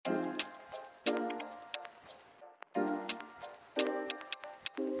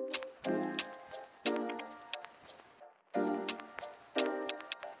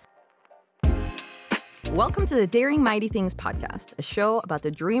Welcome to the Daring Mighty Things podcast, a show about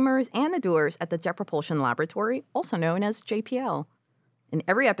the dreamers and the doers at the Jet Propulsion Laboratory, also known as JPL. In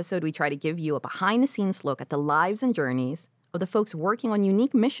every episode, we try to give you a behind-the-scenes look at the lives and journeys of the folks working on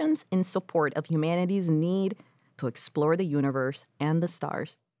unique missions in support of humanity's need to explore the universe and the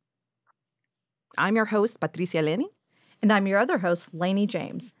stars. I'm your host, Patricia Leni. And I'm your other host, Lainey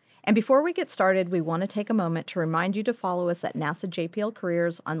James. And before we get started, we want to take a moment to remind you to follow us at NASA JPL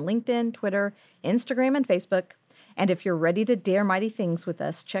Careers on LinkedIn, Twitter, Instagram, and Facebook. And if you're ready to dare mighty things with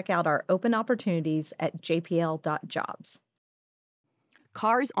us, check out our open opportunities at jpl.jobs.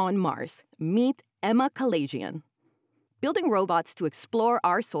 Cars on Mars. Meet Emma Kalayjian. Building robots to explore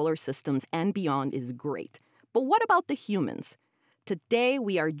our solar systems and beyond is great. But what about the humans? Today,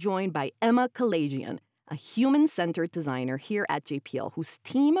 we are joined by Emma Kalayjian, a human-centered designer here at JPL whose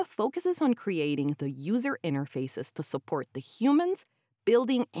team focuses on creating the user interfaces to support the humans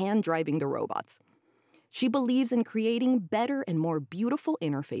building and driving the robots. She believes in creating better and more beautiful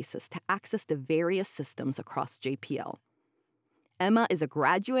interfaces to access the various systems across JPL. Emma is a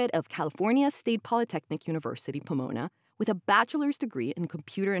graduate of California State Polytechnic University, Pomona, with a bachelor's degree in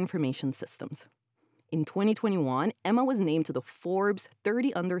computer information systems. In 2021, Emma was named to the Forbes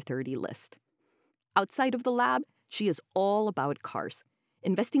 30 Under 30 list. Outside of the lab, she is all about cars,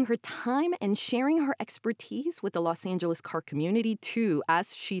 investing her time and sharing her expertise with the Los Angeles car community to,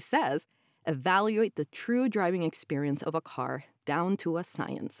 as she says, evaluate the true driving experience of a car down to a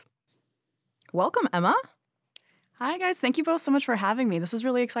science. Welcome, Emma. Hi, guys. Thank you both so much for having me. This is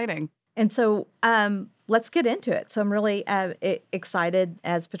really exciting. And so let's get into it. So I'm really excited,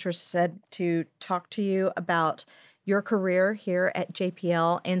 as Patricia said, to talk to you about your career here at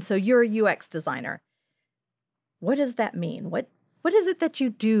JPL. And so you're a UX designer. What does that mean? What is it that you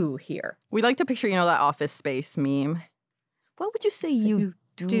do here? We like to picture, that Office Space meme. What would you say you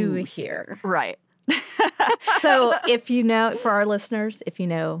do here? Right. So if you know, for our listeners, if you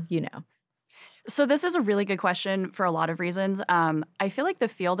know, you know. So this is a really good question for a lot of reasons. I feel like the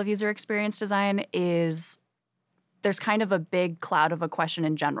field of user experience design there's kind of a big cloud of a question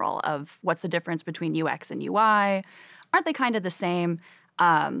in general of what's the difference between UX and UI? Aren't they kind of the same?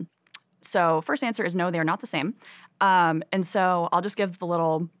 So first answer is no, they're not the same. And so I'll just give the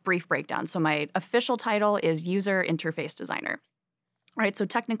little brief breakdown. So my official title is user interface designer, right? So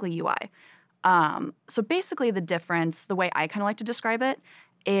technically UI. So basically the difference, the way I kind of like to describe it,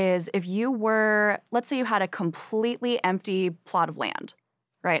 is if you were, let's say you had a completely empty plot of land,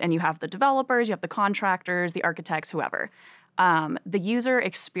 right? And you have the developers, you have the contractors, the architects, whoever. The user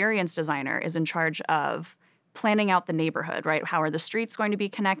experience designer is in charge of planning out the neighborhood, right? How are the streets going to be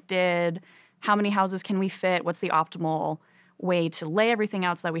connected? How many houses can we fit? What's the optimal way to lay everything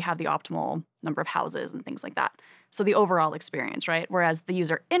out so that we have the optimal number of houses and things like that? So the overall experience, right? Whereas the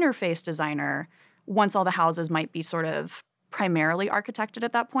user interface designer, once all the houses might be sort of primarily architected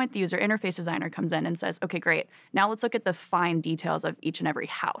at that point, the user interface designer comes in and says, okay, great. Now let's look at the fine details of each and every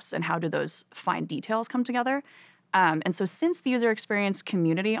house and how do those fine details come together. And so since the user experience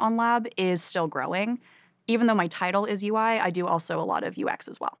community on Lab is still growing, even though my title is UI, I do also a lot of UX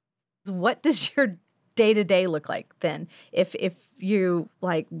as well. What does your day-to-day look like then? If you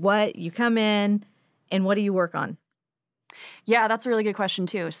what you come in and what do you work on? Yeah, that's a really good question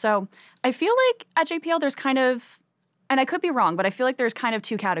too. So I feel like at JPL there's kind of, and I could be wrong, but I feel like there's kind of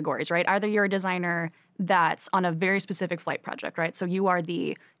two categories, right? Either you're a designer that's on a very specific flight project, right? So you are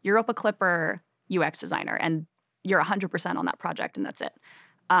the Europa Clipper UX designer and you're 100% on that project and that's it.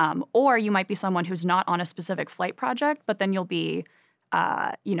 Or you might be someone who's not on a specific flight project, but then you'll be,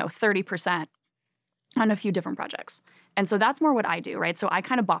 30% on a few different projects. And so that's more what I do, right? So I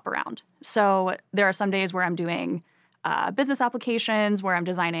kind of bop around. So there are some days where I'm doing business applications, where I'm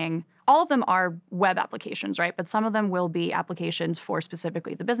designing. All of them are web applications, right? But some of them will be applications for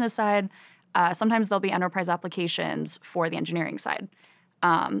specifically the business side. Sometimes there'll be enterprise applications for the engineering side.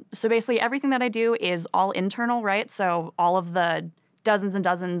 So basically everything that I do is all internal, right? So all of the dozens and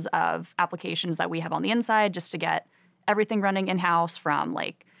dozens of applications that we have on the inside just to get everything running in-house, from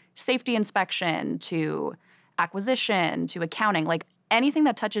like safety inspection to acquisition to accounting, like anything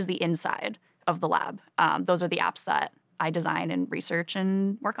that touches the inside of the lab. Those are the apps that I design and research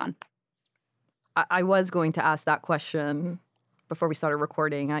and work on. I was going to ask that question before we started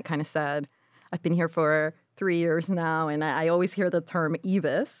recording. I kind of said, I've been here for 3 years now, and I always hear the term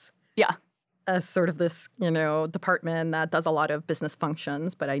EBIS. Yeah. As sort of this, department that does a lot of business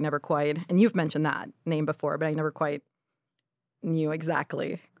functions, but I never quite, and you've mentioned that name before, but I never quite knew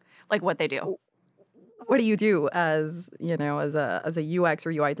exactly. Like what they do. What do you do as a UX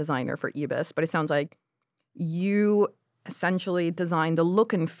or UI designer for EBIS? But it sounds like you essentially design the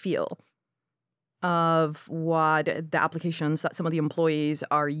look and feel of what the applications that some of the employees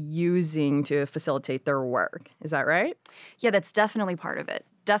are using to facilitate their work. Is that right? Yeah, that's definitely part of it.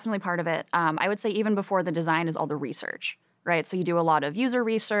 Definitely part of it. I would say even before the design is all the research, right? So you do a lot of user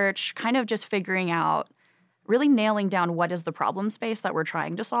research, kind of just figuring out, really nailing down what is the problem space that we're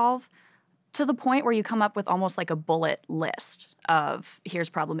trying to solve, to the point where you come up with almost like a bullet list of here's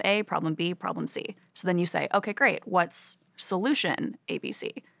problem A, problem B, problem C. So then you say, okay, great, what's solution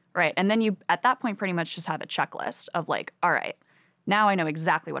ABC, right? And then you, at that point, pretty much just have a checklist of like, all right, now I know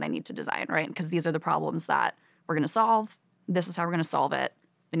exactly what I need to design, right? Because these are the problems that we're going to solve. This is how we're going to solve it.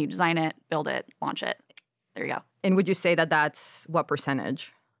 Then you design it, build it, launch it. There you go. And would you say that that's what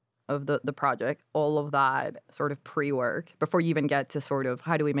percentage of the project, all of that sort of pre-work, before you even get to sort of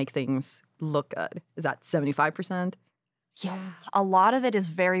how do we make things look good? Is that 75%? Yeah, a lot of it is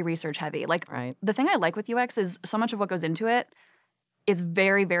very research heavy. Like, Right. the thing I like with UX is so much of what goes into it is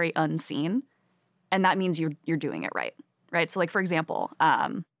very, very unseen. And that means you're doing it right, right? So, like, for example,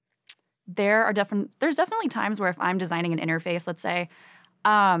 there's definitely times where if I'm designing an interface, let's say,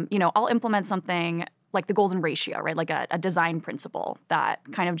 I'll implement something like the golden ratio, right? Like a design principle that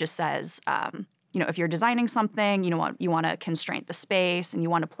kind of just says, if you're designing something, you want to constrain the space and you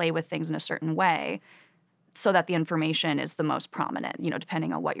want to play with things in a certain way so that the information is the most prominent,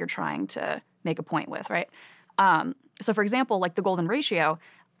 depending on what you're trying to make a point with, right? So for example, like the golden ratio,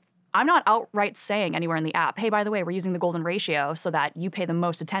 I'm not outright saying anywhere in the app, hey, by the way, we're using the golden ratio so that you pay the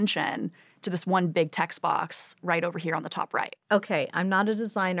most attention to this one big text box right over here on the top right. Okay, I'm not a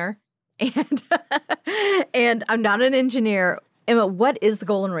designer and and I'm not an engineer. Emma, what is the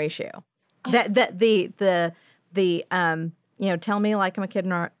golden ratio? That tell me like I'm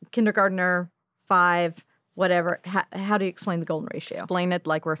a kindergartner, 5, whatever. How do you explain the golden ratio? Explain it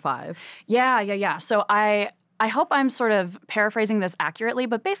like we're 5. Yeah. So I hope I'm sort of paraphrasing this accurately,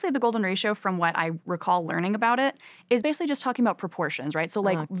 but basically the golden ratio, from what I recall learning about it, is basically just talking about proportions, right? So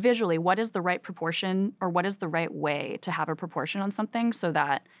like visually, what is the right proportion or what is the right way to have a proportion on something so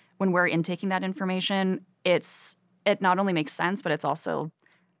that when we're intaking that information, it not only makes sense, but it's also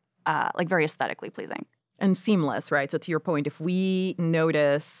like very aesthetically pleasing. And seamless, right? So to your point, if we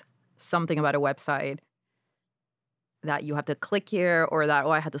notice something about a website that you have to click here or that,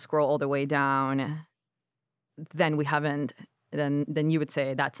 I had to scroll all the way down, then we haven't, then you would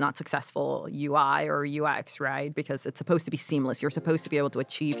say that's not successful UI or UX, right? Because it's supposed to be seamless. You're supposed to be able to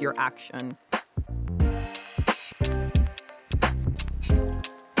achieve your action.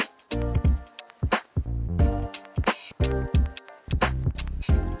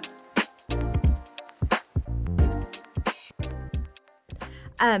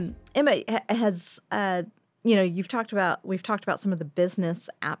 Emma, has we've talked about some of the business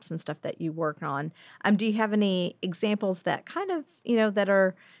apps and stuff that you work on. Do you have any examples that kind of that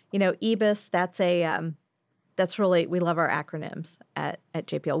are EBIS? That's really, we love our acronyms at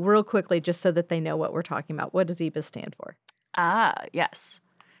JPL. Real quickly, just so that they know what we're talking about. What does EBIS stand for? Yes.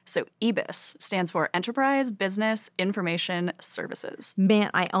 So EBIS stands for Enterprise Business Information Services.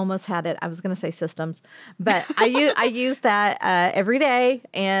 Man, I almost had it. I was going to say systems, but I use that every day,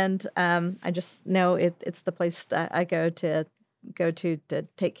 and I just know it's the place I go to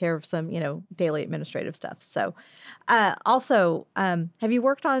take care of some daily administrative stuff. So, also, have you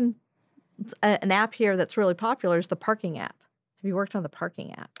worked on an app here that's really popular? Is the parking app? Have you worked on the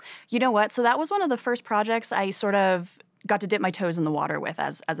parking app? You know what? So that was one of the first projects I sort of got to dip my toes in the water with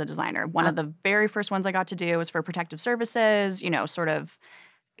as a designer. One of the very first ones I got to do was for protective services, I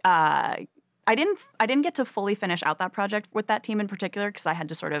didn't get to fully finish out that project with that team in particular because I had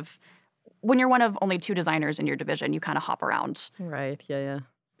to sort of, when you're one of only 2 designers in your division, you kind of hop around. Right, yeah.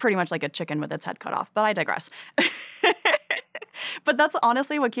 Pretty much like a chicken with its head cut off, but I digress. But that's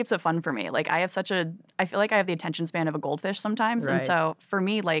honestly what keeps it fun for me. Like I feel like I have the attention span of a goldfish sometimes. Right. And so for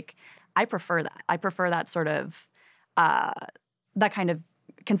me, like I prefer that. I prefer that sort of, that kind of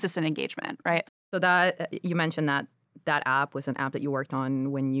consistent engagement, right? So that you mentioned that app was an app that you worked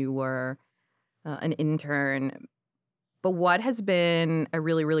on when you were an intern. But what has been a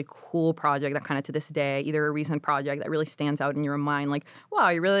really, really cool project that kind of to this day, either a recent project that really stands out in your mind, like, wow,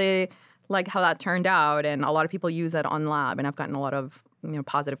 you really like how that turned out, and a lot of people use it on Lab, and I've gotten a lot of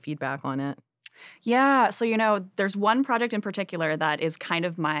positive feedback on it. Yeah, so there's one project in particular that is kind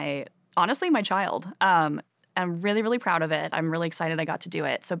of honestly my child. I'm really, really proud of it. I'm really excited I got to do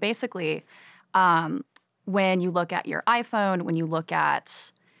it. So basically, when you look at your iPhone, when you look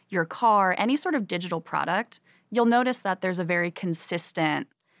at your car, any sort of digital product, you'll notice that there's a very consistent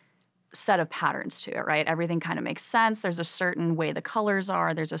set of patterns to it, right? Everything kind of makes sense. There's a certain way the colors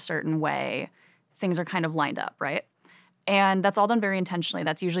are. There's a certain way things are kind of lined up, right? And that's all done very intentionally.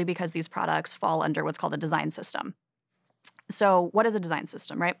 That's usually because these products fall under what's called a design system. So what is a design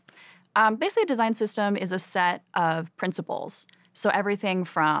system, right? Basically, a design system is a set of principles. So everything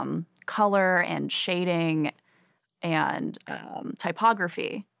from color and shading and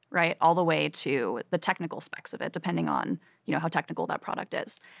typography, right, all the way to the technical specs of it, depending on how technical that product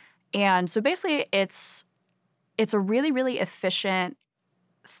is. And so basically, it's a really, really efficient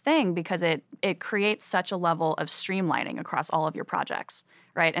thing because it creates such a level of streamlining across all of your projects,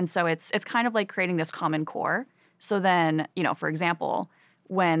 right? And so it's kind of like creating this common core. So then, for example,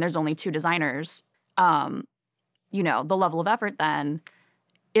 when there's only 2 designers, the level of effort then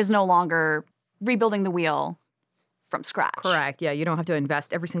is no longer rebuilding the wheel from scratch. Correct. Yeah, you don't have to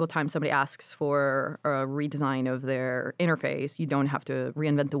invest every single time somebody asks for a redesign of their interface. You don't have to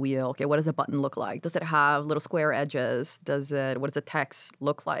reinvent the wheel. Okay, what does a button look like? Does it have little square edges? What does the text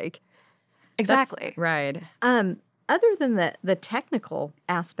look like? Exactly. Right. Other than the technical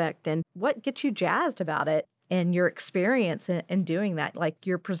aspect, and what gets you jazzed about it and your experience in doing that, like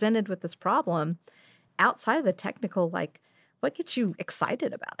you're presented with this problem outside of the technical, like what gets you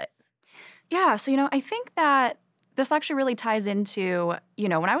excited about it? Yeah, so I think that this actually really ties into,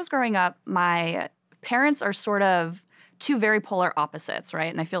 when I was growing up, my parents are sort of 2 very polar opposites, right?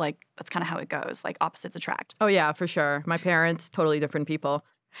 And I feel like that's kind of how it goes, like opposites attract. Oh, yeah, for sure. My parents, totally different people.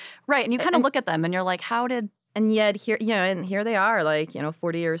 Right, and you kind of look at them and you're like, how did... And yet here, and here they are, like,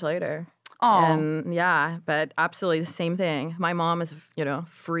 40 years later. Oh. And yeah, but absolutely the same thing. My mom is,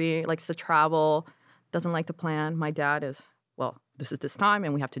 free, likes to travel, doesn't like to plan. My dad is, well, this is this time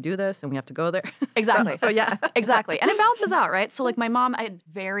and we have to do this and we have to go there. Exactly. So yeah. Exactly. And it balances out, right? So like my mom, I had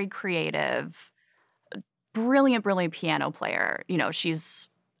very creative, brilliant piano player. She's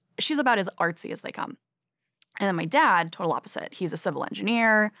about as artsy as they come. And then my dad, total opposite. He's a civil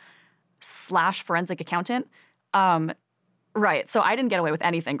engineer / forensic accountant. Right. So I didn't get away with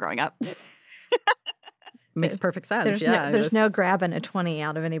anything growing up. Makes perfect sense. There's no grabbing a 20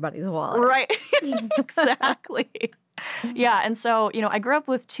 out of anybody's wallet. Right. Exactly. Yeah. And so, I grew up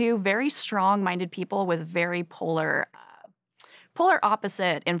with 2 very strong-minded people with very polar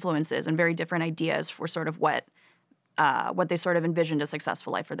opposite influences and very different ideas for sort of what they sort of envisioned a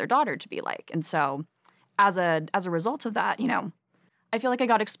successful life for their daughter to be like. And so as a result of that, I feel like I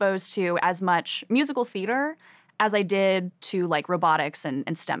got exposed to as much musical theater as I did to like robotics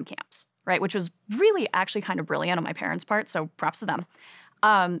and STEM camps, right? Which was really actually kind of brilliant on my parents' part. So props to them.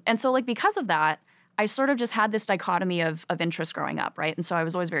 And so like because of that, I sort of just had this dichotomy of interest growing up, right? And so I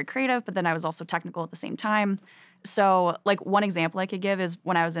was always very creative, but then I was also technical at the same time. So like one example I could give is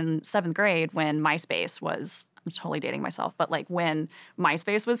when I was in 7th grade when MySpace was, I'm totally dating myself, but like when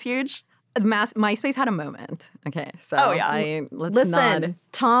MySpace was huge. MySpace had a moment. Okay, so oh yeah, listen.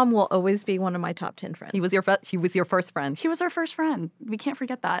 Tom will always be one of my top 10 friends. He was your first friend. He was our first friend. We can't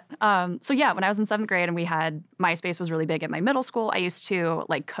forget that. So yeah, when I was in 7th grade and we had MySpace was really big at my middle school, I used to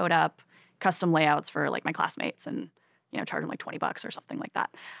like code up custom layouts for like my classmates and charge them like $20 or something like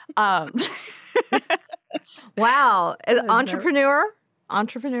that. Wow, entrepreneur.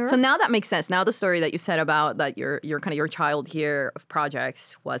 So now that makes sense. Now the story that you said about that your kind of your child year of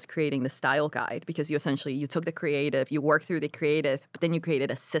projects was creating the style guide because you took the creative, you worked through the creative, but then you created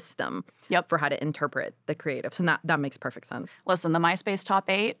a system for how to interpret the creative. So that makes perfect sense. Listen, the MySpace top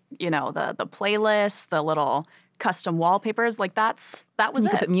 8, the playlist, the little custom wallpapers, like that was you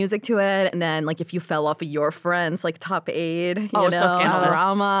it. could put music to it, and then like if you fell off of your friends, like top 8, so scandalous.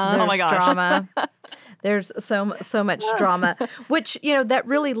 Drama. There's oh my gosh, drama. There's so much drama, which that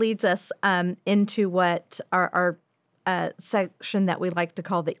really leads us into what our section that we like to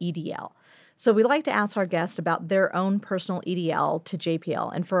call the EDL. So we like to ask our guests about their own personal EDL to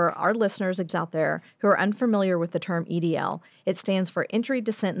JPL. And for our listeners out there who are unfamiliar with the term EDL, it stands for Entry,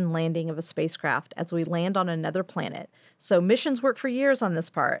 Descent, and Landing of a Spacecraft as we land on another planet. So missions work for years on this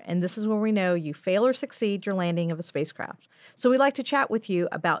part, and this is where we know you fail or succeed your landing of a spacecraft. So we'd like to chat with you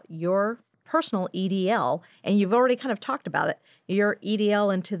about your personal EDL, and you've already kind of talked about it. Your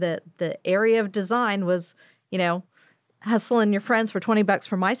EDL into the area of design was, hustling your friends for $20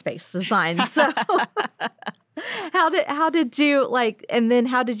 for MySpace design. So how did you and then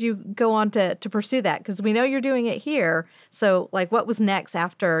how did you go on to pursue that? Because we know you're doing it here. So like what was next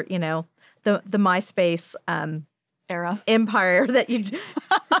after, the MySpace era. empire that you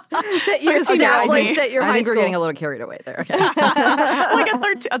Okay, established at your I high think school. we're getting a little carried away there. Okay. Like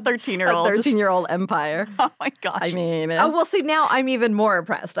a 13-year-old. A 13-year-old empire. Oh my gosh. I mean, Oh, well, see, now I'm even more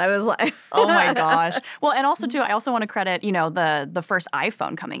impressed. I was like, Oh my gosh. Well, and also too, I also want to credit, the first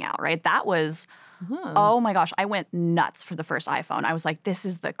iPhone coming out, right? That was, oh my gosh, I went nuts for the first iPhone. I was like, this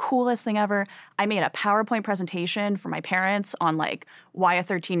is the coolest thing ever. I made a PowerPoint presentation for my parents on like why a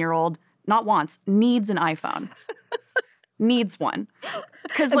 13-year-old not wants, needs an iPhone. Needs one.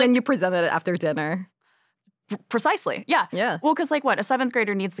 Because and then you presented it after dinner. precisely. Yeah. Yeah. Well, because like what? A 7th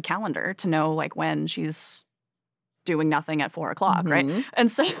grader needs the calendar to know like when she's doing nothing at 4 o'clock, right?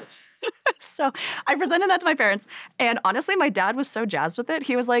 And so so I presented that to my parents. And honestly, my dad was so jazzed with it.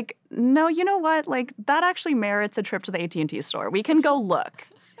 He was like, no, you know what? Like that actually merits a trip to the AT&T store. We can go look.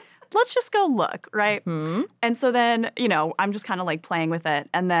 Let's just go look, right? And so then, I'm just kind of like playing with it.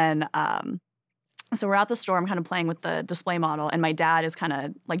 And then so we're at the store, I'm kind of playing with the display model, and my dad is kind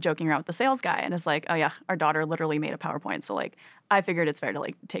of like joking around with the sales guy and is like, oh yeah, our daughter literally made a PowerPoint. So like, I figured it's fair to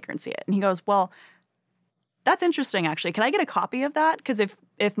like take her and see it. And he goes, well, that's interesting actually. Can I get a copy of that? Because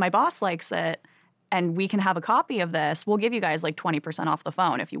if my boss likes it and we can have a copy of this, we'll give you guys like 20% off the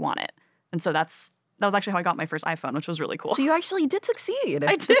phone if you want it. And so that was actually how I got my first iPhone, which was really cool. So you actually did succeed.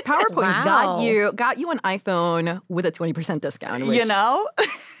 I This did. PowerPoint Wow. got you an iPhone with a 20% discount. Which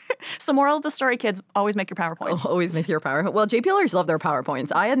So moral of the story, kids, always make your PowerPoints. always make your PowerPoint. Well, JPLers love their PowerPoints.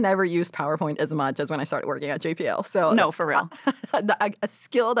 I had never used PowerPoint as much as when I started working at JPL. So No, for real. a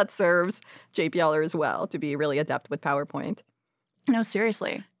skill that serves JPLers well to be really adept with PowerPoint. No,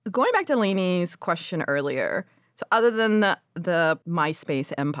 seriously. Going back to Lainey's question earlier, so other than the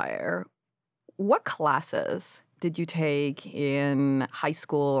MySpace empire, what classes did you take in high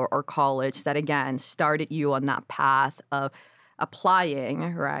school or college that, again, started you on that path of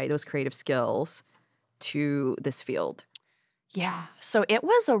applying, right, those creative skills to this field? Yeah. So it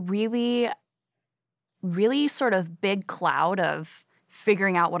was a really, really sort of big cloud of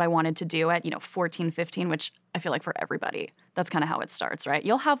figuring out what I wanted to do at, 14, 15, which I feel like for everybody, that's kind of how it starts, right?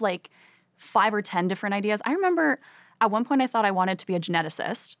 You'll have like 5 or 10 different ideas. I remember at one point I thought I wanted to be a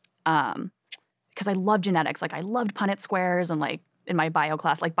geneticist because I love genetics. Like I loved Punnett squares and like in my bio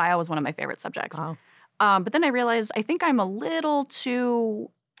class, like bio was one of my favorite subjects. Wow. But then I realized I think I'm a little too,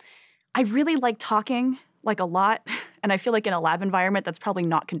 I really like talking like a lot. And I feel like in a lab environment, that's probably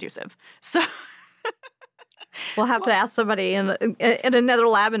not conducive. So we'll have to ask somebody in another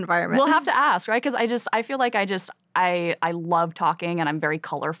lab environment. we'll have to ask, right? Because I feel like I love talking and I'm very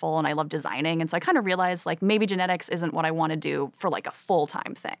colorful and I love designing. And so I kind of realized like maybe genetics isn't what I want to do for like a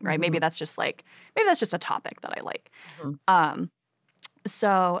full-time thing, right? Maybe that's just a topic that I like.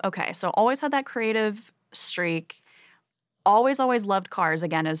 So always had that creative streak. Always loved cars,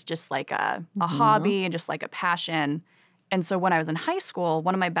 again, as just like a hobby and just like a passion. And so when I was in high school,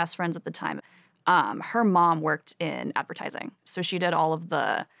 one of my best friends at the time, her mom worked in advertising. So she did all of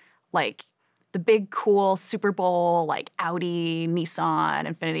the big, cool Super Bowl, like Audi, Nissan,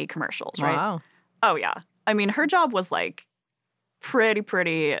 Infiniti commercials, right? Wow. Oh, yeah. I mean, her job was like pretty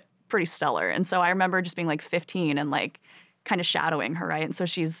stellar. And so I remember just being like 15 and like kind of shadowing her, right? And so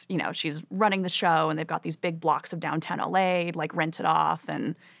she's running the show and they've got these big blocks of downtown LA, like rented off.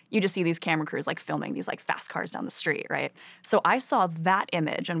 And you just see these camera crews like filming these like fast cars down the street, right? So I saw that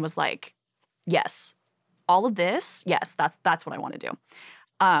image and was like, yes, all of this, yes, that's what I want to do.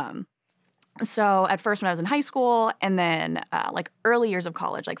 So at first when I was in high school and then like early years of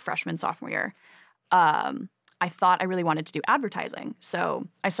college, like freshman, sophomore year, I thought I really wanted to do advertising. So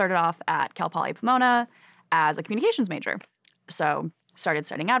I started off at Cal Poly Pomona as a communications major. So started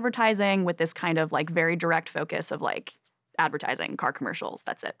studying advertising with this kind of like very direct focus of like advertising, car commercials,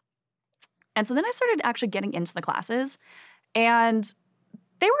 that's it. And so then I started actually getting into the classes and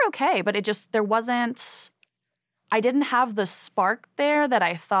they were okay, but I didn't have the spark there that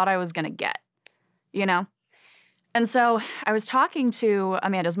I thought I was going to get, And so I was talking to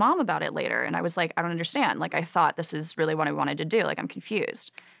Amanda's mom about it later, and I was like, I don't understand. Like, I thought this is really what I wanted to do. Like, I'm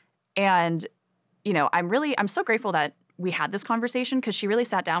confused. And, I'm so grateful that we had this conversation because she really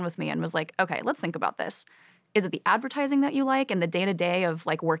sat down with me and was like, okay, let's think about this. Is it the advertising that you like and the day-to-day of,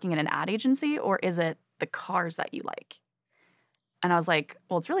 like, working in an ad agency, or is it the cars that you like? And I was like,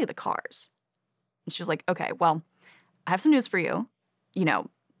 well, it's really the cars. And she was like, okay, well, I have some news for you.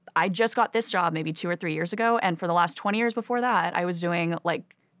 I just got this job maybe 2 or 3 years ago. And for the last 20 years before that, I was doing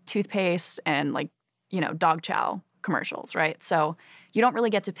like toothpaste and like, dog chow commercials, right? So you don't really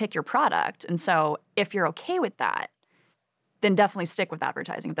get to pick your product. And so if you're okay with that, then definitely stick with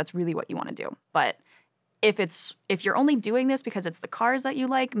advertising if that's really what you want to do. But if you're only doing this because it's the cars that you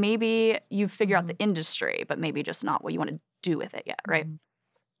like, maybe you figure out the industry, but maybe just not what you want to do with it yet, right?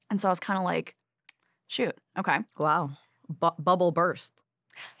 And so I was kind of like, shoot, okay. Wow. Bubble burst.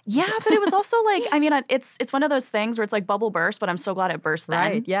 Yeah, but it was also like, I mean, it's one of those things where it's like bubble burst, but I'm so glad it burst then.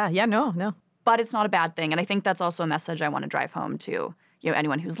 Right. Yeah. No. But it's not a bad thing. And I think that's also a message I want to drive home to,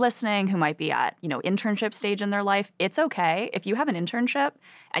 anyone who's listening, who might be at, internship stage in their life. It's okay if you have an internship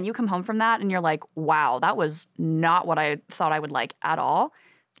and you come home from that and you're like, wow, that was not what I thought I would like at all.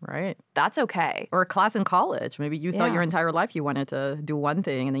 Right. That's okay. Or a class in college. Maybe you thought your entire life you wanted to do one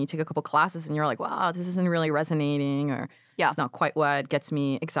thing, and then you take a couple classes and you're like, wow, this isn't really resonating, or it's not quite what gets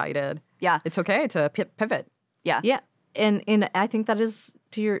me excited. Yeah. It's okay to pivot. Yeah. Yeah. And I think that is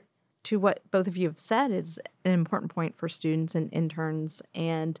to what both of you have said is an important point for students and interns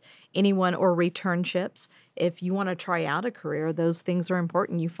and anyone or returnships. If you want to try out a career, those things are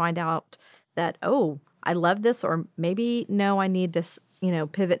important. You find out that, oh, I love this, or maybe, no, I need to,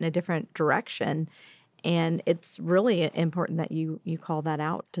 pivot in a different direction. And it's really important that you call that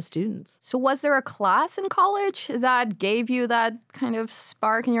out to students. So was there a class in college that gave you that kind of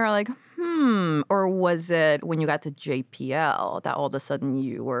spark and you're like, or was it when you got to JPL that all of a sudden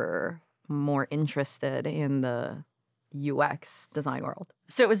you were more interested in the UX design world?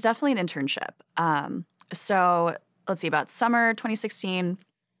 So it was definitely an internship. So let's see, about summer 2016,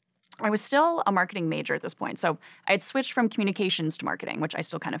 I was still a marketing major at this point. So I had switched from communications to marketing, which I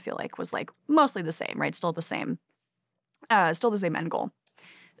still kind of feel like was like mostly the same, right? Still the same end goal.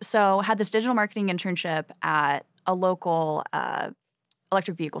 So had this digital marketing internship at a local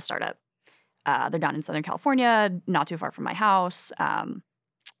electric vehicle startup. They're down in Southern California, not too far from my house.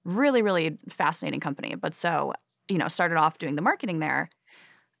 Really, really fascinating company. But so, started off doing the marketing there.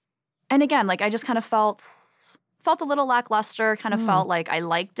 And again, like I just kind of felt a little lackluster, kind of felt like I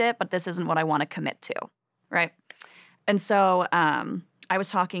liked it, but this isn't what I want to commit to, right? And so I was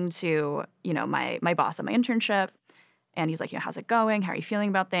talking to, my boss at my internship, and he's like, how's it going? How are you feeling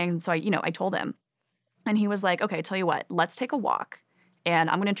about things? And so I told him, and he was like, okay, tell you what, let's take a walk, and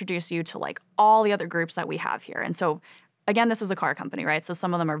I'm going to introduce you to like all the other groups that we have here. And so again, this is a car company, right? So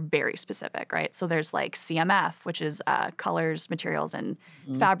some of them are very specific, right? So there's like CMF, which is colors, materials, and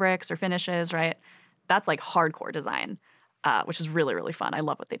fabrics or finishes, right? That's like hardcore design, which is really, really fun. I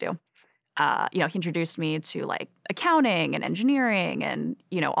love what they do. He introduced me to like accounting and engineering and,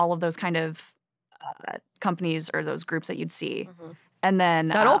 all of those kind of companies or those groups that you'd see. And then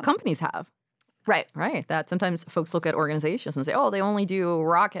that all companies have. Right. Right. That sometimes folks look at organizations and say, oh, they only do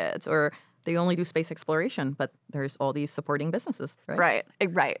rockets or they only do space exploration. But there's all these supporting businesses, right?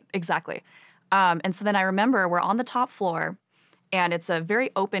 Right. Exactly. And so then I remember we're on the top floor and it's a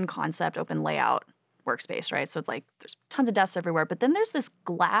very open concept, open layout workspace, right? So it's like there's tons of desks everywhere. But then there's this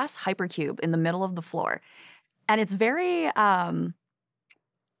glass hypercube in the middle of the floor. And it's very...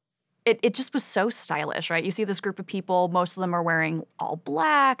 It just was so stylish, right? You see this group of people, most of them are wearing all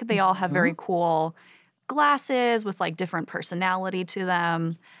black. They all have very cool glasses with like different personality to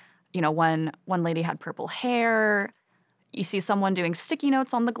them. One lady had purple hair. You see someone doing sticky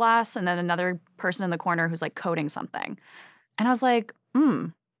notes on the glass and then another person in the corner who's like coding something. And I was like, what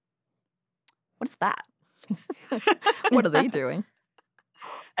is that? What are they doing?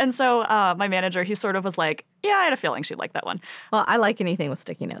 And so my manager, he sort of was like, yeah, I had a feeling she'd like that one. Well, I like anything with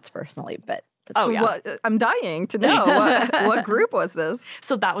sticky notes personally, but I'm dying to know what group was this?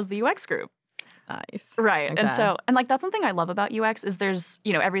 So that was the UX group. Nice. Right. Okay. And so, and like that's something I love about UX is there's,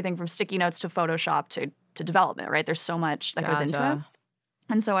 everything from sticky notes to Photoshop to development, right? There's so much that goes into it.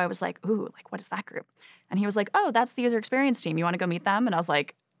 And so I was like, ooh, like what is that group? And he was like, oh, that's the user experience team. You want to go meet them? And I was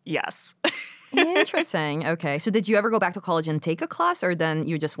like, yes. Interesting. Okay. So did you ever go back to college and take a class, or then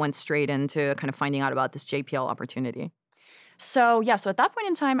you just went straight into kind of finding out about this JPL opportunity? So at that point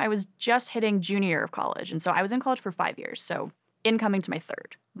in time, I was just hitting junior year of college. And so I was in college for 5 years. So incoming to my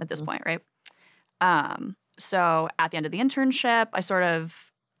third at this point, right? So at the end of the internship, I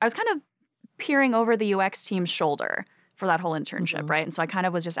was kind of peering over the UX team's shoulder for that whole internship, right? And so I kind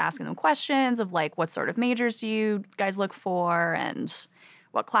of was just asking them questions of like, what sort of majors do you guys look for? And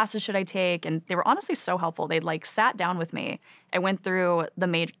what classes should I take? And they were honestly so helpful. They like sat down with me. I went through the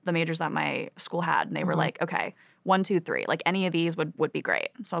majors that my school had, and they were like, okay, 1, 2, 3, like any of these would be great.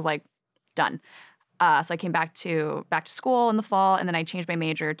 So I was like, done. So I came back to school in the fall, and then I changed my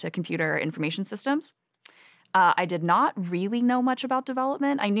major to computer information systems. I did not really know much about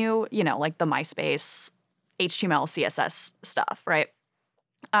development. I knew, like the MySpace, HTML, CSS stuff, right?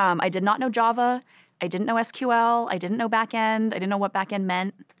 I did not know Java. I didn't know SQL. I didn't know backend. I didn't know what backend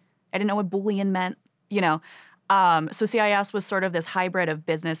meant. I didn't know what Boolean meant, So CIS was sort of this hybrid of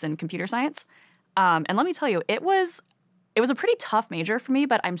business and computer science. And let me tell you, it was a pretty tough major for me,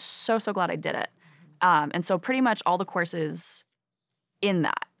 but I'm so glad I did it. And so pretty much all the courses in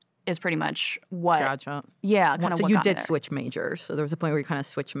that is pretty much what. Gotcha. Yeah, kind of So what you got me did there. switch majors. So there was a point where you kind of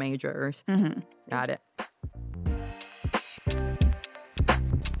switched majors. Mm-hmm. Got it.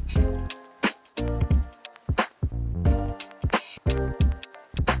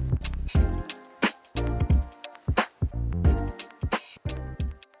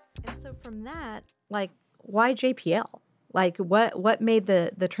 And so from that, like, why JPL? Like, what made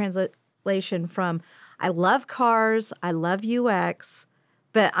the translation from I love cars, I love UX,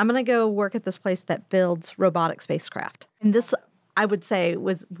 but I'm going to go work at this place that builds robotic spacecraft. And this, I would say,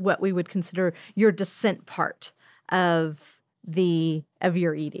 was what we would consider your descent part of your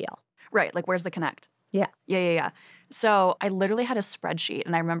EDL. Right, like where's the connect? Yeah. Yeah. So I literally had a spreadsheet,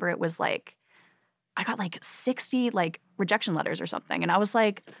 and I remember it was like, I got like 60 like rejection letters or something. And I was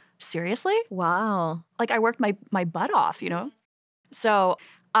like, seriously? Wow. Like I worked my butt off, you know? So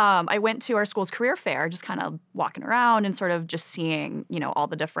I went to our school's career fair, just kind of walking around and sort of just seeing, you know, all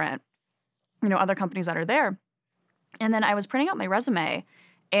the different, you know, other companies that are there. And then I was printing out my resume,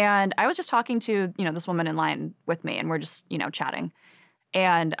 and I was just talking to, you know, this woman in line with me, and we're just, you know, chatting.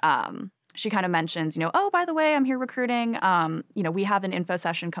 And she kind of mentions, you know, oh, by the way, I'm here recruiting. You know, we have an info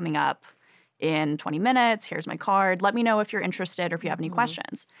session coming up in 20 minutes. Here's my card. Let me know if you're interested or if you have any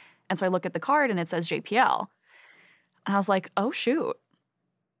questions. And so I look at the card and it says JPL. And I was like, oh, shoot.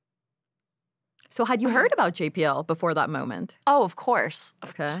 So had you heard about JPL before that moment? Oh, of course.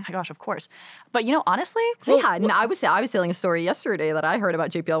 Okay. Oh my gosh, of course. But, you know, honestly, I was telling a story yesterday that I heard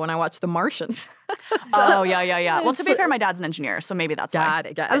about JPL when I watched The Martian. Oh, yeah. Well, to be fair, my dad's an engineer, so maybe that's why. Got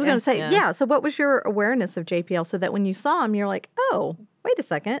it. I was going to say, yeah. So what was your awareness of JPL so that when you saw him, you're like, oh, wait a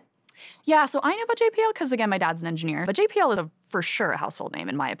second. Yeah, so I know about JPL because, again, my dad's an engineer. But JPL is for sure a household name,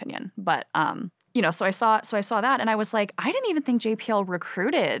 in my opinion. But, you know, so I saw that, and I was like, I didn't even think JPL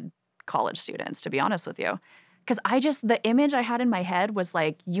recruited college students, to be honest with you. Because the image I had in my head was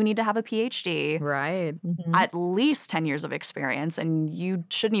like, you need to have a PhD. Right. At least 10 years of experience, and you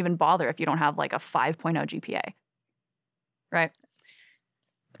shouldn't even bother if you don't have like a 5.0 GPA. Right?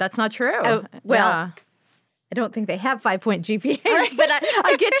 That's not true. Oh, well, Yeah. I don't think they have 5-point GPAs, but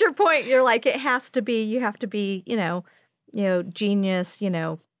I get your point. You're like, you have to be, you know, genius, you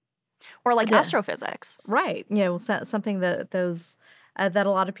know. Or like astrophysics. Right. You know, something that a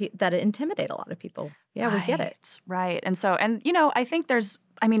lot of people, that intimidate a lot of people. Yeah, right, we get it. Right. And you know, I think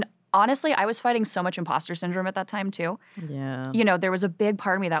honestly, I was fighting so much imposter syndrome at that time too. Yeah. You know, there was a big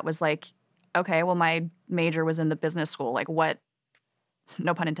part of me that was like, okay, well, my major was in the business school. Like what,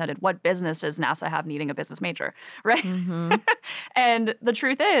 no pun intended, what business does NASA have needing a business major, right? Mm-hmm. And the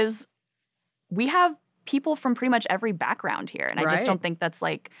truth is, we have people from pretty much every background here. And I just don't think that's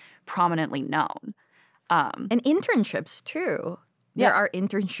like prominently known. And internships too. There are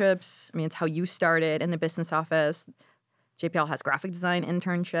internships. I mean, it's how you started in the business office. JPL has graphic design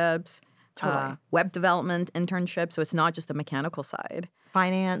internships, web development internships. So it's not just the mechanical side.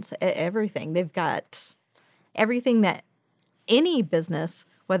 Finance, everything. They've got everything that any business,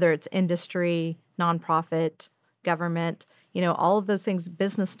 whether it's industry, nonprofit, government, you know, all of those things,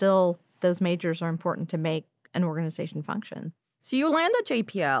 business still, those majors are important to make an organization function. So you land at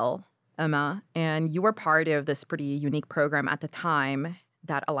JPL, Emma, and you were part of this pretty unique program at the time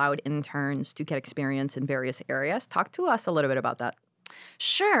that allowed interns to get experience in various areas. Talk to us a little bit about that.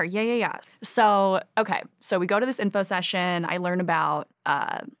 Sure. Yeah. So, okay. So we go to this info session. I learn about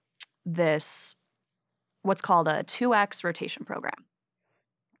this, what's called a 2X rotation program.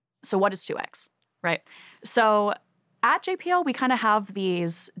 So what is 2X, right? So at JPL, we kind of have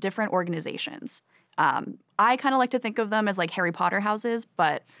these different organizations. I kind of like to think of them as like Harry Potter houses,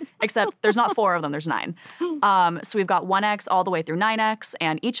 but except there's not 4 of them, there's 9. So we've got 1X all the way through 9X,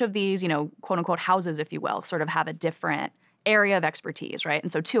 and each of these, you know, quote unquote houses, if you will, sort of have a different area of expertise, right?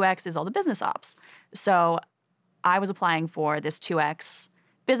 And so 2X is all the business ops. So I was applying for this 2X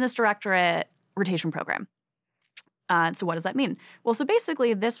business directorate rotation program. So what does that mean? Well, so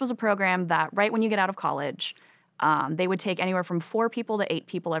basically this was a program that right when you get out of college, they would take anywhere from 4 people to 8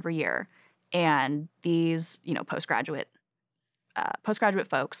 people every year. And these, you know, postgraduate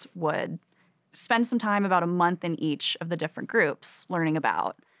folks would spend some time, about a month in each of the different groups, learning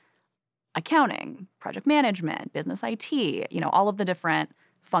about accounting, project management, business IT, you know, all of the different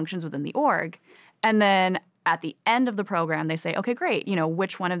functions within the org. And then at the end of the program, they say, okay, great, you know,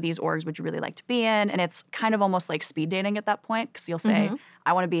 which one of these orgs would you really like to be in? And it's kind of almost like speed dating at that point, because you'll say,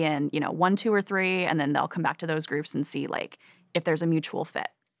 I want to be in, you know, 1, 2, or 3, and then they'll come back to those groups and see like if there's a mutual fit.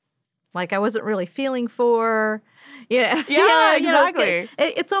 like I wasn't really feeling for. Yeah, Yeah, you know, exactly.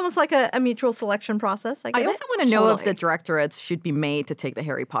 it's almost like a mutual selection process. I also it. want to know if the Totally. directorates should be made to take the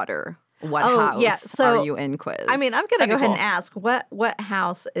Harry Potter "What Oh, house yeah, are so, you in?" quiz. I mean, I'm going to That'd go be ahead and cool. ask, what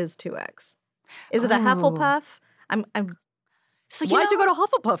house is 2X? Is it a Oh. Hufflepuff? I'm So Why'd you go to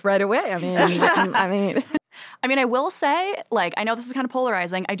Hufflepuff right away? I mean, I mean, I will say, like, I know this is kind of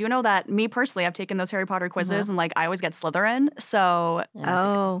polarizing. I do know that me personally, I've taken those Harry Potter quizzes, and like, I always get Slytherin. So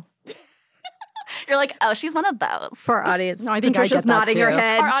oh, you're like, oh, she's one of those. for our audience. No, I think I Patricia's get that nodding her too.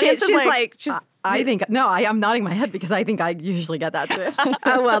 head. Our audience is she's like, she's. I think no, I'm nodding my head because I think I usually get that too.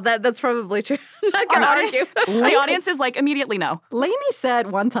 Oh well, that's probably true. I'm not Our gonna audience, argue. the audience is like immediately no. Lainey said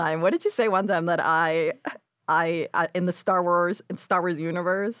one time. What did you say one time that I in the Star Wars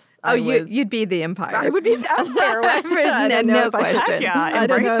universe? Oh, you'd be the Empire. I would be the Empire. I don't know No if I should- question. Heck yeah, I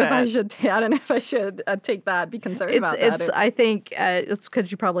don't know embrace if I it. should. I don't know if I should take that. Be concerned about that. I think it's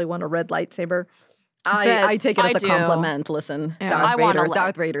because you probably want a red lightsaber. I take it I as a do. compliment. Listen, Yeah. Darth I want Vader. a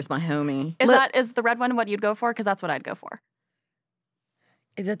Darth Vader's my homie. Is the red one what you'd go for? Because that's what I'd go for.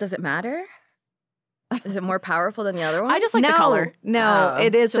 Does it matter? Is it more powerful than the other one? I just like the color. No, Oh,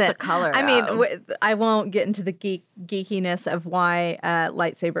 it it's isn't. just the color. I mean, Oh. I won't get into the geekiness of why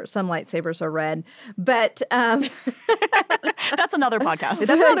some lightsabers are red, but That's another podcast.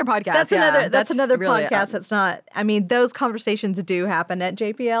 That's another podcast. That's yeah. that's another really, podcast. That's not. I mean, those conversations do happen at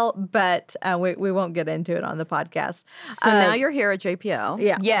JPL, but we won't get into it on the podcast. So now you're here at JPL.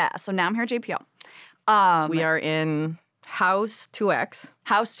 Yeah. Yeah. So now I'm here at JPL. We are in House 2X.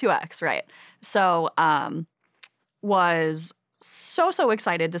 House 2X, right? So, was so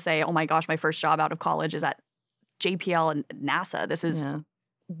excited to say, oh my gosh, my first job out of college is at JPL and NASA. This is Yeah.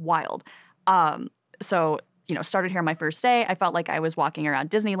 wild. So, started here my first day. I felt like I was walking around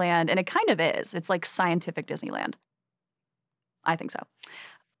Disneyland, and it kind of is. It's like scientific Disneyland. I think so.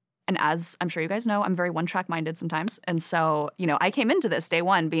 And as I'm sure you guys know, I'm very one-track minded sometimes. And so, I came into this day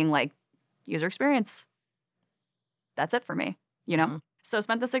one being like, user experience. That's it for me, Mhm. So I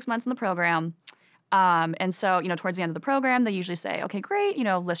spent the 6 months in the program. And so, towards the end of the program, they usually say, okay, great,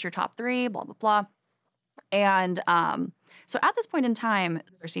 list your top 3, blah, blah, blah. And so at this point in time,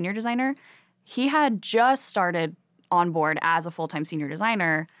 our senior designer, he had just started on board as a full-time senior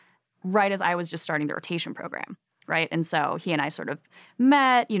designer right as I was just starting the rotation program, right? And so he and I sort of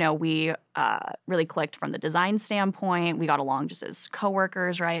met, we really clicked from the design standpoint. We got along just as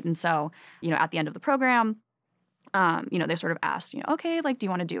coworkers, right? And so, at the end of the program, they sort of asked, okay, like, do you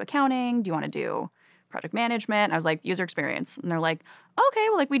want to do accounting? Do you want to do project management? I was like, user experience. And they're like, okay,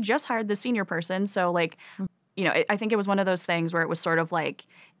 well, like, we just hired the senior person. So, like, I think it was one of those things where it was sort of like,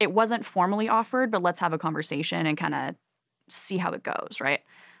 it wasn't formally offered, but let's have a conversation and kind of see how it goes, right?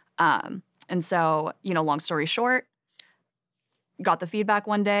 And so, long story short, got the feedback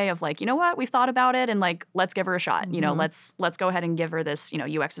one day of like, you know what, we've thought about it and like, let's give her a shot. Mhm. Let's go ahead and give her this,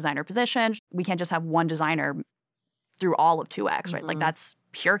 UX designer position. We can't just have one designer through all of 2X, right? Like Mhm. that's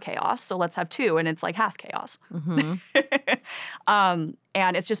pure chaos. So let's have 2 and it's like half chaos. Mhm.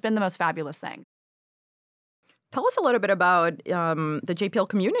 And it's just been the most fabulous thing. Tell us a little bit about the JPL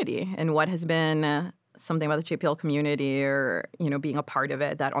community and what has been something about the JPL community or, being a part of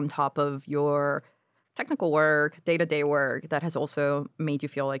it that on top of your technical work, day-to-day work, that has also made you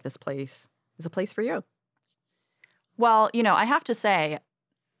feel like this place is a place for you. Well, I have to say,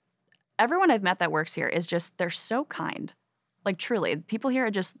 everyone I've met that works here is just, they're so kind. Like truly, people here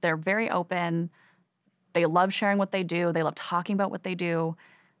are just, they're very open. They love sharing what they do. They love talking about what they do.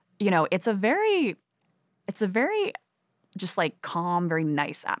 It's a very just like calm, very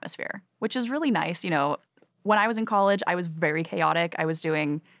nice atmosphere, which is really nice. When I was in college, I was very chaotic. I was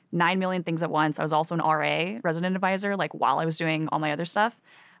doing 9 million things at once. I was also an RA, resident advisor, like while I was doing all my other stuff.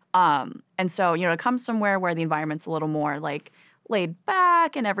 And so, to come somewhere where the environment's a little more like laid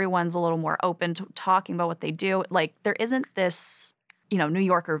back and everyone's a little more open to talking about what they do, like there isn't this, New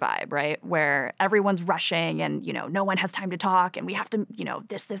Yorker vibe, right? Where everyone's rushing and, no one has time to talk and we have to,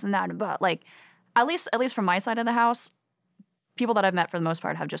 this and that. But like, at least from my side of the house, people that I've met for the most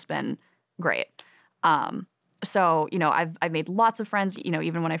part have just been great. So, I've made lots of friends,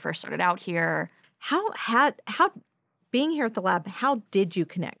 even when I first started out here. How being here at the lab, how did you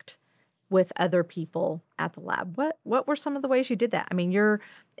connect with other people at the lab? What were some of the ways you did that? I mean, you're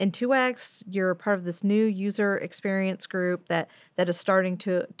in 2X, you're part of this new user experience group that is starting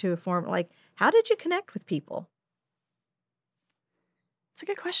to form. Like, how did you connect with people? It's a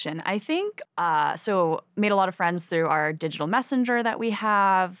good question. I think, so made a lot of friends through our digital messenger that we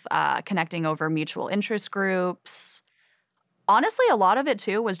have, connecting over mutual interest groups. Honestly, a lot of it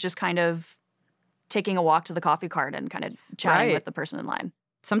too was just kind of taking a walk to the coffee cart and kind of chatting Right. with the person in line.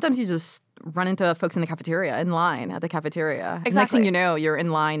 sometimes you just run into folks in the cafeteria, in line at the cafeteria. Exactly. Next thing you know, you're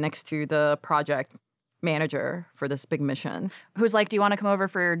in line next to the project manager for this big mission. Who's like, do you want to come over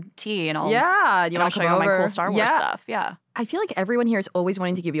for tea? And I'll You I'll want to show come you all my over? cool Star Wars stuff. Yeah. I feel like everyone here is always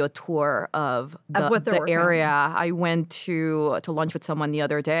wanting to give you a tour of what they're the working on. area. I went to lunch with someone the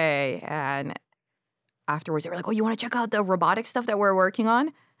other day, and afterwards they were like, "Oh, you want to check out the robotic stuff that we're working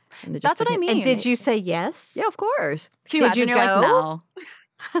on?" And they just That's what took I me- mean. And did you say yes? Yeah, of course. Can you Did imagine? you You're go?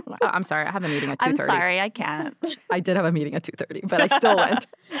 like, no. I'm sorry, I have a meeting at 2:30. I'm sorry, I can't. I did have a meeting at 2:30, but I still went.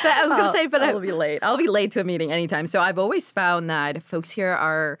 But I was going to say, but I'll be late. I'll be late to a meeting anytime. So I've always found that folks here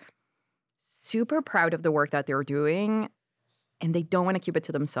are super proud of the work that they're doing, and they don't want to keep it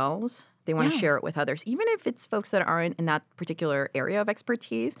to themselves. They want to share it with others, even if it's folks that aren't in that particular area of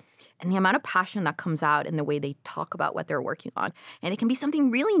expertise. And the amount of passion that comes out in the way they talk about what they're working on. And it can be something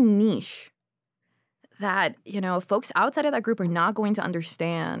really niche that, folks outside of that group are not going to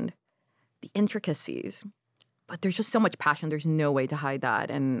understand the intricacies. But there's just so much passion. There's no way to hide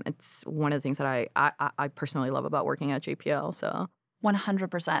that. And it's one of the things that I personally love about working at JPL. So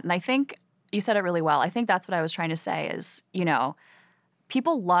 100%. And I think you said it really well. I think that's what I was trying to say is,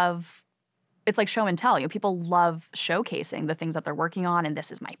 people love, it's like show and tell. People love showcasing the things that they're working on, and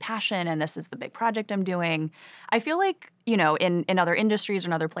this is my passion, and this is the big project I'm doing. I feel like, in other industries or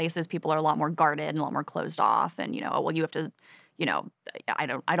in other places, people are a lot more guarded and a lot more closed off, and, oh, well, you have to,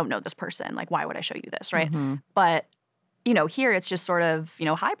 I don't know this person. Like, why would I show you this, right? Mm-hmm. But, here it's just sort of,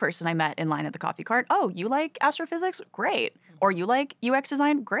 hi, person I met in line at the coffee cart. Oh, you like astrophysics? Great. Or you like UX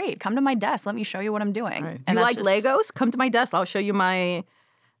design? Great. Come to my desk. Let me show you what I'm doing. Right. And Do you that's like Legos? Come to my desk. I'll show you my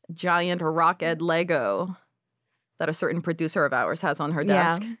giant rocket Lego that a certain producer of ours has on her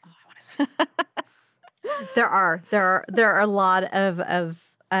desk. Oh, I want to see. there are a lot of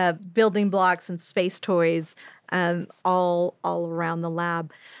building blocks and space toys all around the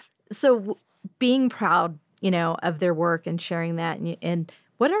lab. So being proud, of their work and sharing that, and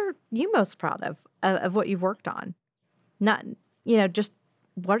what are you most proud of what you've worked on? Not, just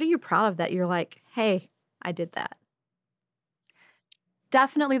what are you proud of that you're like, hey, I did that?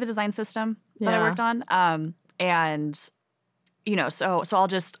 Definitely the design system that I worked on. And, so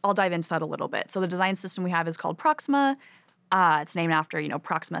I'll dive into that a little bit. So the design system we have is called Proxima. It's named after,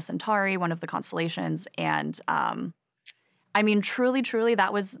 Proxima Centauri, one of the constellations. And, truly,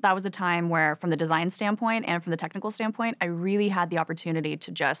 that was a time where, from the design standpoint and from the technical standpoint, I really had the opportunity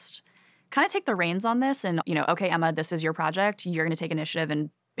to just kind of take the reins on this and, okay, Emma, this is your project. You're going to take initiative and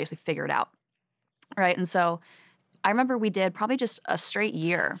basically figure it out. Right. And so I remember we did probably just a straight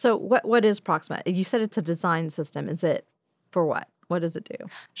year. So what is Proxima? You said it's a design system. Is it for what? What does it do?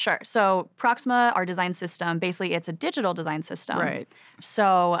 Sure. So Proxima, our design system, basically it's a digital design system. Right.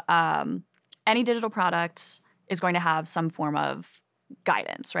 So any digital product is going to have some form of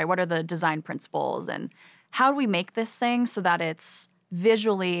guidance, right? What are the design principles and how do we make this thing so that it's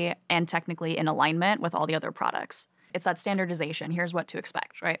visually and technically in alignment with all the other products? It's that standardization. Here's what to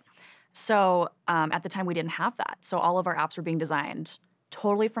expect, right? So at the time, we didn't have that. So all of our apps were being designed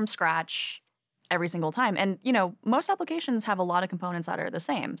totally from scratch every single time. And, most applications have a lot of components that are the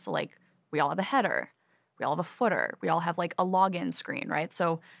same. So, like, we all have a header. We all have a footer. We all have, like, a login screen, right?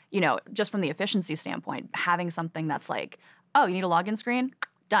 So, just from the efficiency standpoint, having something that's like, oh, you need a login screen?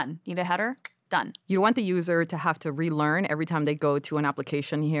 Done. Need a header? Done. You don't want the user to have to relearn every time they go to an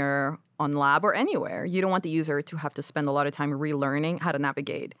application here on Lab or anywhere. You don't want the user to have to spend a lot of time relearning how to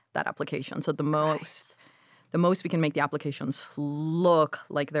navigate that application. So the most we can make the applications look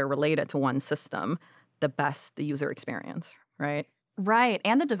like they're related to one system, the best the user experience, right? Right.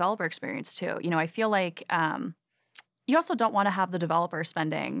 And the developer experience too. I feel like you also don't want to have the developer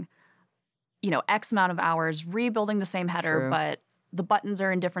spending, X amount of hours rebuilding the same header, True. but the buttons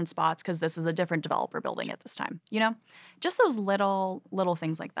are in different spots because this is a different developer building it this time, Just those little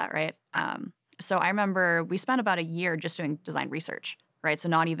things like that, right? So I remember we spent about a year just doing design research, right? So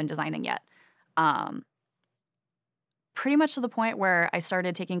not even designing yet. Pretty much to the point where I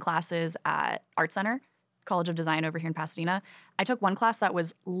started taking classes at Art Center, College of Design over here in Pasadena. I took one class that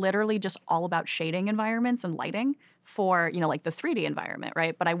was literally just all about shading environments and lighting for, like the 3D environment,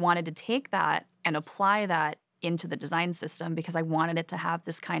 right? But I wanted to take that and apply that into the design system because I wanted it to have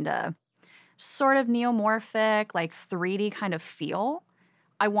this kind of sort of neomorphic, like 3D kind of feel.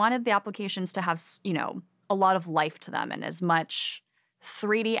 I wanted the applications to have, a lot of life to them and as much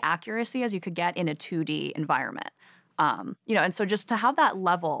 3D accuracy as you could get in a 2D environment. And so just to have that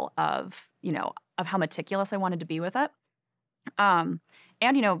level of, of how meticulous I wanted to be with it. And,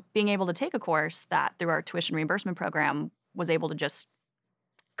 being able to take a course that through our tuition reimbursement program was able to just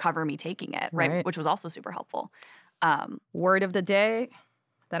cover me taking it, right? Which was also super helpful. Word of the day,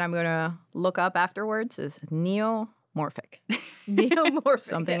 that I'm going to look up afterwards is neomorphic. Neomorphic.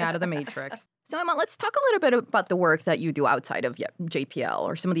 Something out of the Matrix. So, Emma, let's talk a little bit about the work that you do outside of JPL,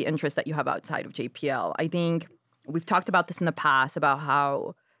 or some of the interests that you have outside of JPL. I think we've talked about this in the past, about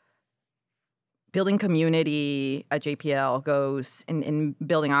how building community at JPL goes in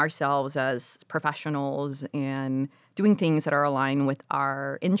building ourselves as professionals and doing things that are aligned with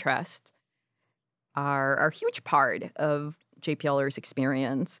our interests are a huge part of JPLers'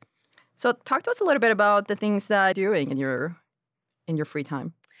 experience. So talk to us a little bit about the things that you're doing in your free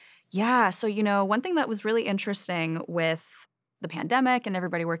time. Yeah. So, one thing that was really interesting with the pandemic and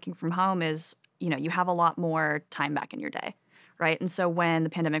everybody working from home is, you have a lot more time back in your day, right? And so when the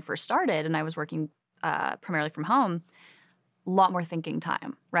pandemic first started and I was working primarily from home, a lot more thinking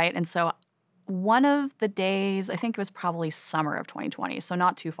time, right? And so one of the days, I think it was probably summer of 2020, so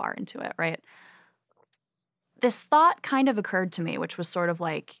not too far into it, right? This thought kind of occurred to me, which was sort of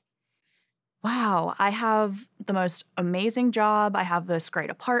like, wow, I have the most amazing job. I have this great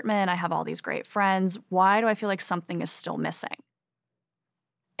apartment. I have all these great friends. Why do I feel like something is still missing?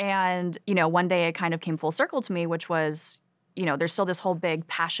 And, one day it kind of came full circle to me, which was, there's still this whole big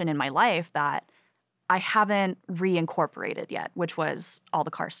passion in my life that I haven't reincorporated yet, which was all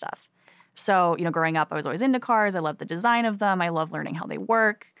the car stuff. So, growing up, I was always into cars. I loved the design of them. I love learning how they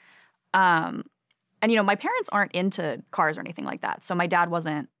work. And, my parents aren't into cars or anything like that. So my dad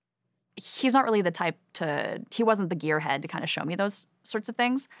he's not really the type he wasn't the gearhead to kind of show me those sorts of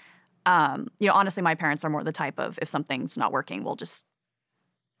things. Honestly, my parents are more the type of, if something's not working, we'll just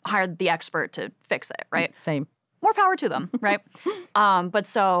hire the expert to fix it, right? Same. More power to them, right? But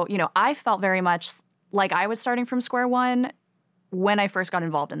so, I felt very much like I was starting from square one when I first got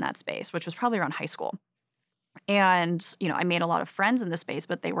involved in that space, which was probably around high school. And, I made a lot of friends in the space,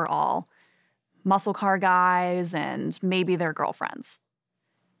 but they were all muscle car guys and maybe their girlfriends.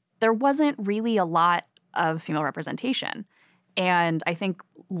 There wasn't really a lot of female representation. And I think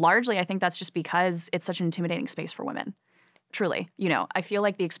that's just because it's such an intimidating space for women. Truly, I feel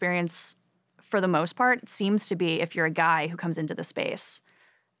like the experience for the most part seems to be, if you're a guy who comes into the space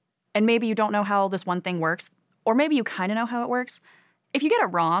and maybe you don't know how this one thing works, or maybe you kind of know how it works, if you get it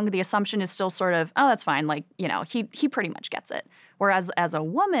wrong, the assumption is still sort of, oh, that's fine. Like, he pretty much gets it. Whereas as a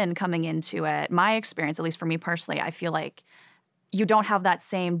woman coming into it, my experience, at least for me personally, I feel like you don't have that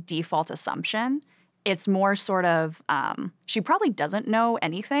same default assumption. It's more sort of, she probably doesn't know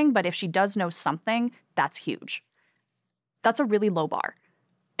anything, but if she does know something, that's huge. That's a really low bar.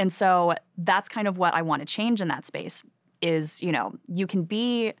 And so that's kind of what I want to change in that space is, you can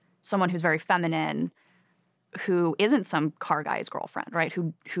be someone who's very feminine, who isn't some car guy's girlfriend, right?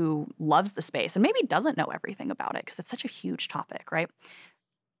 Who loves the space and maybe doesn't know everything about it because it's such a huge topic, right?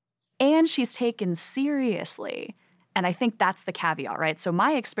 And she's taken seriously. And I think that's the caveat, right? So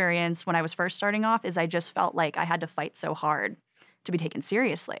my experience when I was first starting off is I just felt like I had to fight so hard to be taken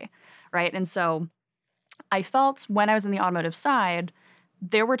seriously, right? And so I felt when I was in the automotive side,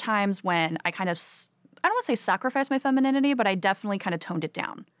 there were times when I kind of, I don't want to say sacrificed my femininity, but I definitely kind of toned it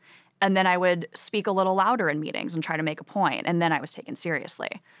down. And then I would speak a little louder in meetings and try to make a point, and then I was taken seriously,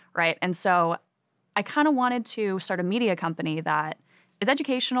 right? And so I kind of wanted to start a media company that is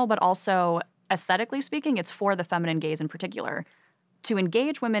educational, but also aesthetically speaking, it's for the feminine gaze in particular, to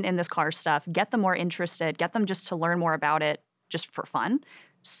engage women in this car stuff, get them more interested, get them just to learn more about it just for fun,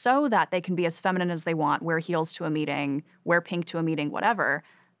 so that they can be as feminine as they want, wear heels to a meeting, wear pink to a meeting, whatever,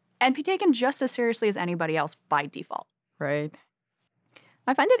 and be taken just as seriously as anybody else by default. Right.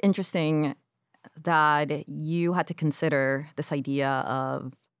 I find it interesting that you had to consider this idea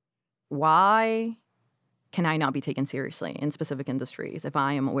of why can I not be taken seriously in specific industries if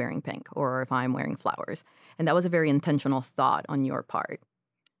I am wearing pink or if I'm wearing flowers? And that was a very intentional thought on your part,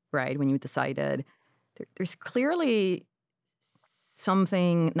 right? When you decided there's clearly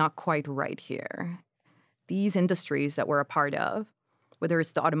something not quite right here. These industries that we're a part of, whether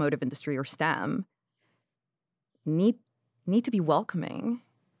it's the automotive industry or STEM, need to be welcoming.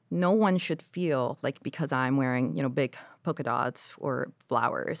 No one should feel like because I'm wearing, big polka dots or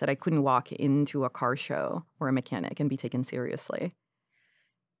flowers that I couldn't walk into a car show or a mechanic and be taken seriously.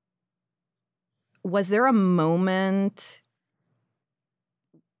 Was there a moment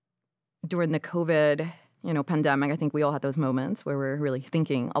during the COVID, pandemic? I think we all had those moments where we're really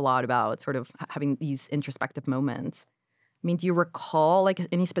thinking a lot about sort of having these introspective moments. I mean, do you recall like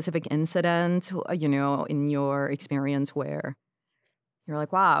any specific incident, in your experience where you're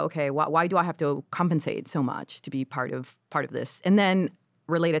like, wow, okay, why do I have to compensate so much to be part of this? And then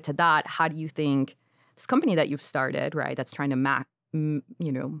related to that, how do you think this company that you've started, right, that's trying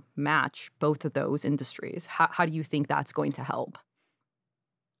to match both of those industries, how do you think that's going to help?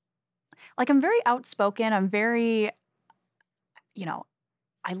 Like, I'm very outspoken. I'm very,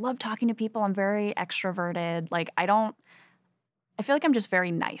 I love talking to people. I'm very extroverted. Like, I feel like I'm just very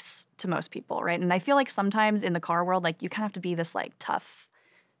nice to most people, right? And I feel like sometimes in the car world, like, you kind of have to be this, like, tough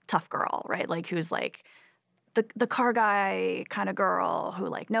girl, right? Like, who's, like, the car guy kind of girl who,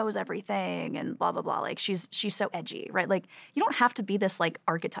 like, knows everything and blah, blah, blah. Like, she's so edgy, right? Like, you don't have to be this, like,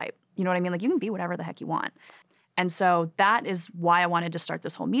 archetype. You know what I mean? Like, you can be whatever the heck you want. And so that is why I wanted to start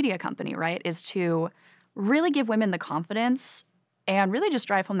this whole media company, right? Is to really give women the confidence and really just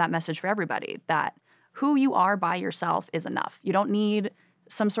drive home that message for everybody that who you are by yourself is enough. You don't need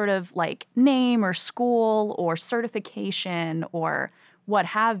some sort of, like, name or school or certification or what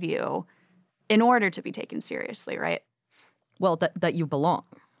have you in order to be taken seriously, right? Well, that you belong.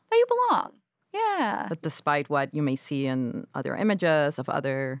 That you belong. Yeah. But despite what you may see in other images of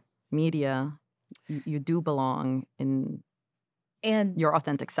other media, you do belong in And your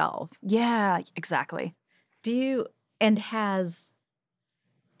authentic self. Yeah, exactly. do you and has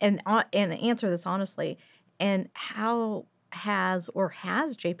and answer this honestly, and how has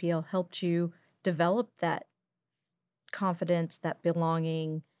JPL helped you develop that confidence, that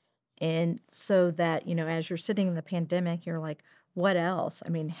belonging, and so that, as you're sitting in the pandemic, you're like, what else? I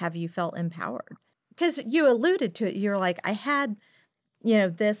mean, have you felt empowered? Because you alluded to it. You're like, I had,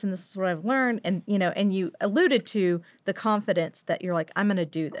 this, and this is what I've learned. And, and you alluded to the confidence that you're like, I'm going to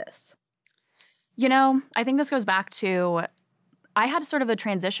do this. I think this goes back to I had sort of a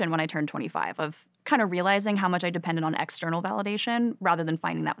transition when I turned 25 of kind of realizing how much I depended on external validation rather than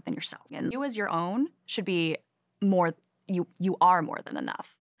finding that within yourself. And you as your own should be more, you are more than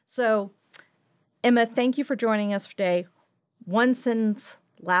enough. So, Emma, thank you for joining us today. One sentence,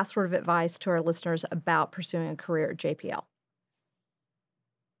 last word of advice to our listeners about pursuing a career at JPL.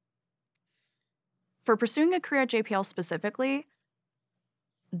 For pursuing a career at JPL specifically,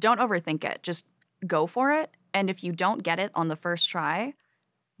 don't overthink it. Just go for it. And if you don't get it on the first try,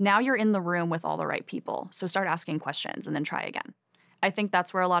 now you're in the room with all the right people. So start asking questions and then try again. I think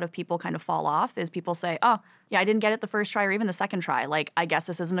that's where a lot of people kind of fall off is people say, oh, yeah, I didn't get it the first try or even the second try. Like, I guess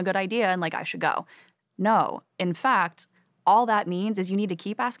this isn't a good idea and, like, I should go. No, in fact, all that means is you need to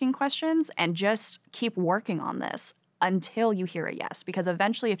keep asking questions and just keep working on this until you hear a yes. Because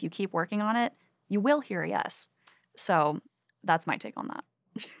eventually, if you keep working on it, you will hear a yes. So that's my take on that.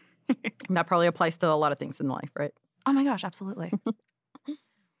 That probably applies to a lot of things in life, right? Oh my gosh, absolutely.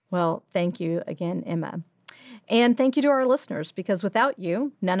 Well, thank you again, Emma. And thank you to our listeners, because without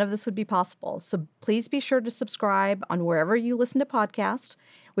you, none of this would be possible. So please be sure to subscribe on wherever you listen to podcasts.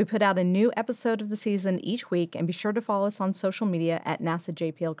 We put out a new episode of the season each week, and be sure to follow us on social media at NASA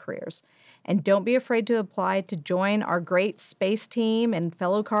JPL Careers. And don't be afraid to apply to join our great space team and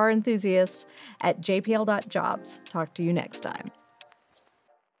fellow car enthusiasts at jpl.jobs. Talk to you next time.